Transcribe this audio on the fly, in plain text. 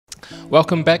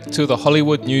Welcome back to the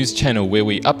Hollywood News channel, where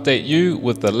we update you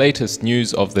with the latest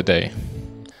news of the day.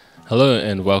 Hello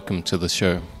and welcome to the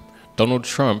show. Donald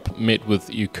Trump met with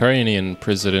Ukrainian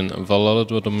President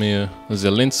Volodymyr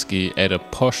Zelensky at a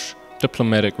posh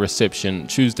diplomatic reception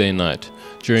Tuesday night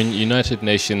during United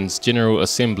Nations General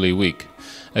Assembly week,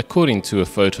 according to a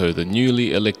photo the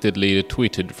newly elected leader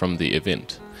tweeted from the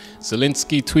event.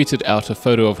 Zelensky tweeted out a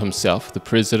photo of himself, the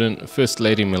President, First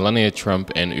Lady Melania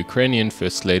Trump, and Ukrainian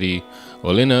First Lady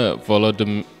Olena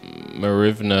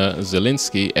Volodymyrovna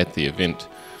Zelensky at the event.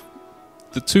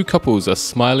 The two couples are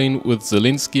smiling, with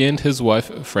Zelensky and his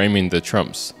wife framing the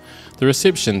Trumps. The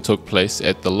reception took place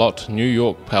at the Lot New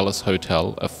York Palace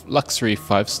Hotel, a luxury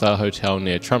five-star hotel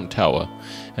near Trump Tower,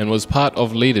 and was part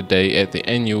of Leader Day at the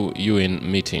annual UN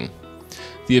meeting.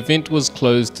 The event was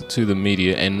closed to the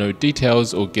media and no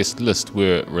details or guest list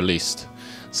were released.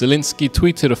 Zelensky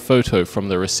tweeted a photo from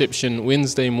the reception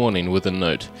Wednesday morning with a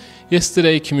note,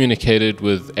 "Yesterday communicated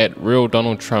with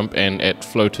 @RealDonaldTrump and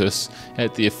 @Flotus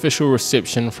at the official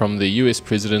reception from the US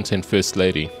President and First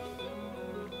Lady.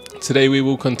 Today we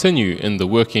will continue in the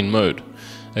working mode,"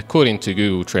 according to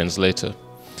Google Translator.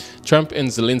 Trump and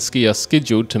Zelensky are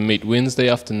scheduled to meet Wednesday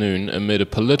afternoon amid a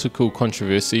political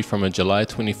controversy from a July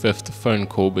 25th phone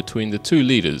call between the two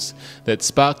leaders that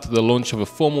sparked the launch of a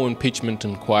formal impeachment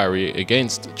inquiry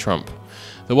against Trump.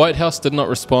 The White House did not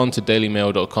respond to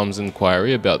DailyMail.com's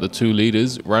inquiry about the two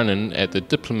leaders' run-in at the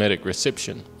diplomatic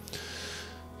reception.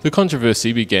 The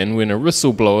controversy began when a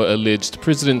whistleblower alleged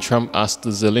President Trump asked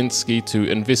Zelensky to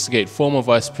investigate former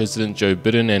Vice President Joe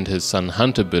Biden and his son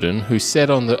Hunter Biden, who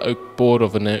sat on the board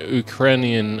of an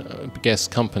Ukrainian gas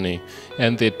company,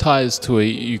 and their ties to a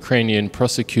Ukrainian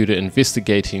prosecutor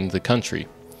investigating the country.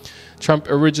 Trump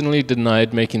originally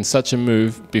denied making such a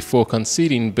move before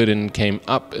conceding Biden came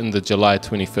up in the July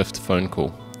 25th phone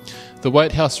call. The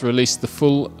White House released the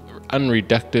full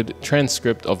unredacted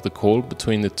transcript of the call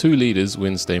between the two leaders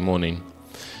Wednesday morning.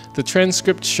 The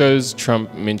transcript shows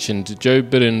Trump mentioned Joe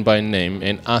Biden by name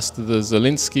and asked the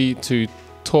Zelensky to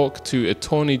talk to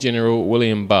Attorney General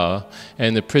William Barr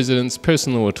and the president's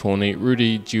personal attorney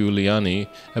Rudy Giuliani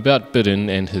about Biden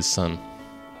and his son.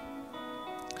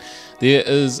 There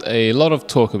is a lot of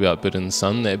talk about Biden's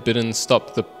son, that Biden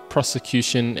stopped the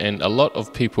prosecution, and a lot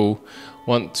of people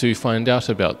want to find out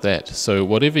about that. So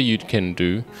whatever you can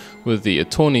do with the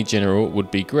Attorney General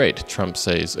would be great, Trump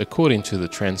says, according to the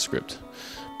transcript.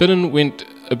 Biden went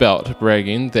about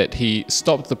bragging that he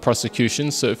stopped the prosecution,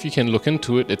 so if you can look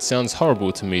into it, it sounds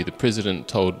horrible to me, the president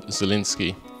told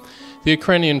Zelensky. The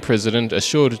Ukrainian president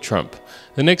assured Trump,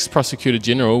 "The next prosecutor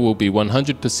general will be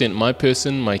 100% my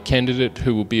person, my candidate,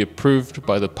 who will be approved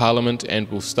by the parliament and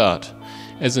will start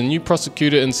as a new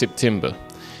prosecutor in September.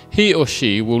 He or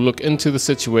she will look into the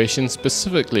situation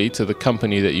specifically to the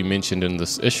company that you mentioned in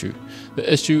this issue.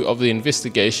 The issue of the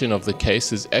investigation of the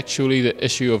case is actually the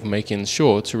issue of making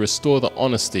sure to restore the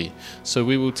honesty, so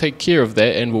we will take care of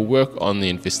that and will work on the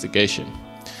investigation."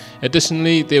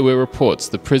 Additionally, there were reports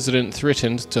the president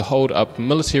threatened to hold up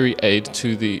military aid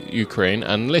to the Ukraine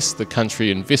unless the country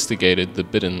investigated the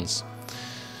Bidens.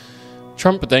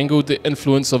 Trump dangled the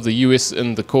influence of the US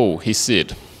in the call. He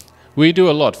said, "We do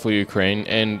a lot for Ukraine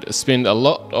and spend a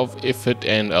lot of effort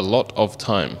and a lot of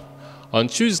time." On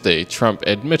Tuesday, Trump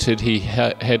admitted he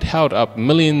had held up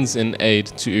millions in aid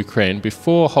to Ukraine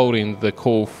before holding the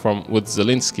call with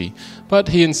Zelensky, but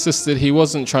he insisted he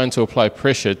wasn't trying to apply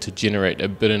pressure to generate a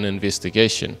Biden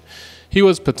investigation. He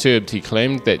was perturbed, he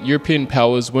claimed, that European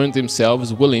powers weren't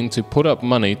themselves willing to put up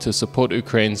money to support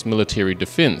Ukraine's military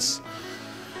defense.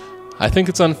 "I think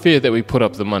it's unfair that we put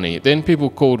up the money. Then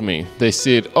people called me. They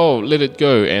said, 'Oh, let it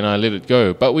go,' and I let it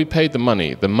go. But we paid the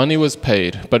money. The money was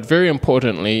paid. But very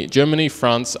importantly, Germany,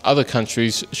 France, other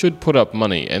countries should put up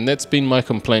money, and that's been my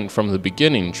complaint from the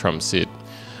beginning," Trump said.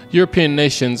 European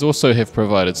nations also have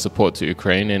provided support to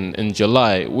Ukraine, and in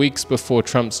July, weeks before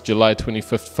Trump's July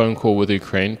 25th phone call with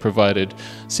Ukraine, provided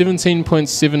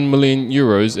 €17.7 million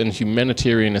in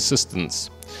humanitarian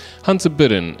assistance. Hunter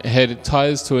Biden had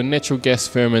ties to a natural gas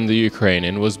firm in the Ukraine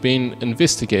and was being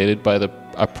investigated by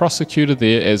a prosecutor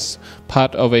there as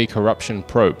part of a corruption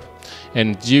probe.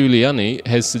 And Giuliani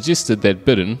has suggested that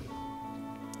Biden,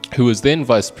 who was then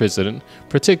vice president,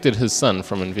 protected his son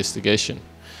from investigation.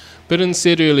 Biden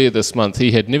said earlier this month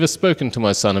he had never spoken to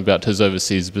my son about his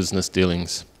overseas business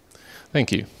dealings.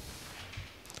 Thank you.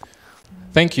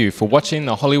 Thank you for watching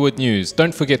the Hollywood News.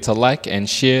 Don't forget to like and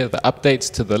share the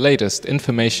updates to the latest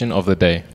information of the day.